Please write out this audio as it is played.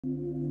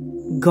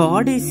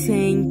God is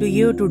saying to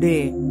you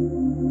today,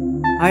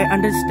 I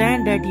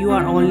understand that you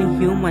are only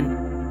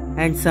human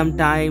and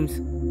sometimes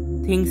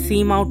things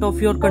seem out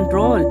of your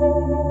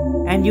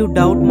control and you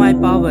doubt my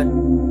power.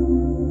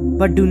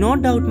 But do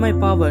not doubt my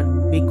power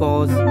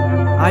because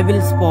I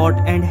will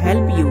spot and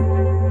help you.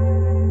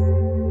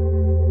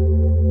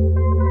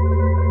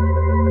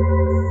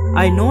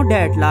 I know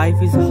that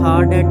life is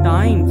hard at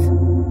times.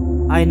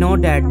 I know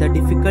that the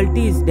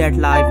difficulties that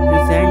life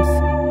presents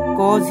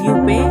cause you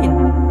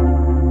pain.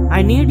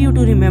 I need you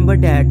to remember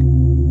that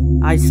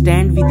I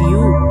stand with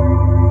you.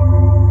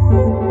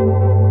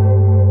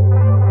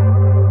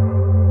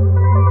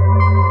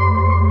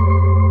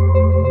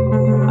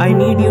 I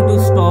need you to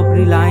stop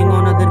relying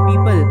on other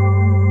people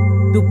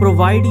to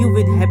provide you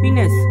with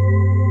happiness.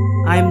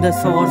 I am the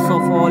source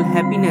of all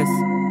happiness.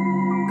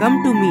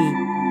 Come to me.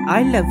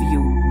 I love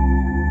you.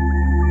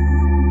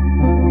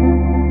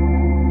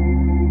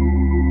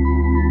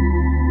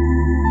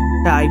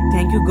 Type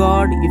thank you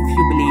God if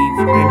you believe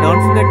and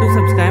don't forget to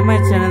subscribe my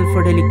channel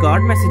for daily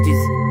God messages.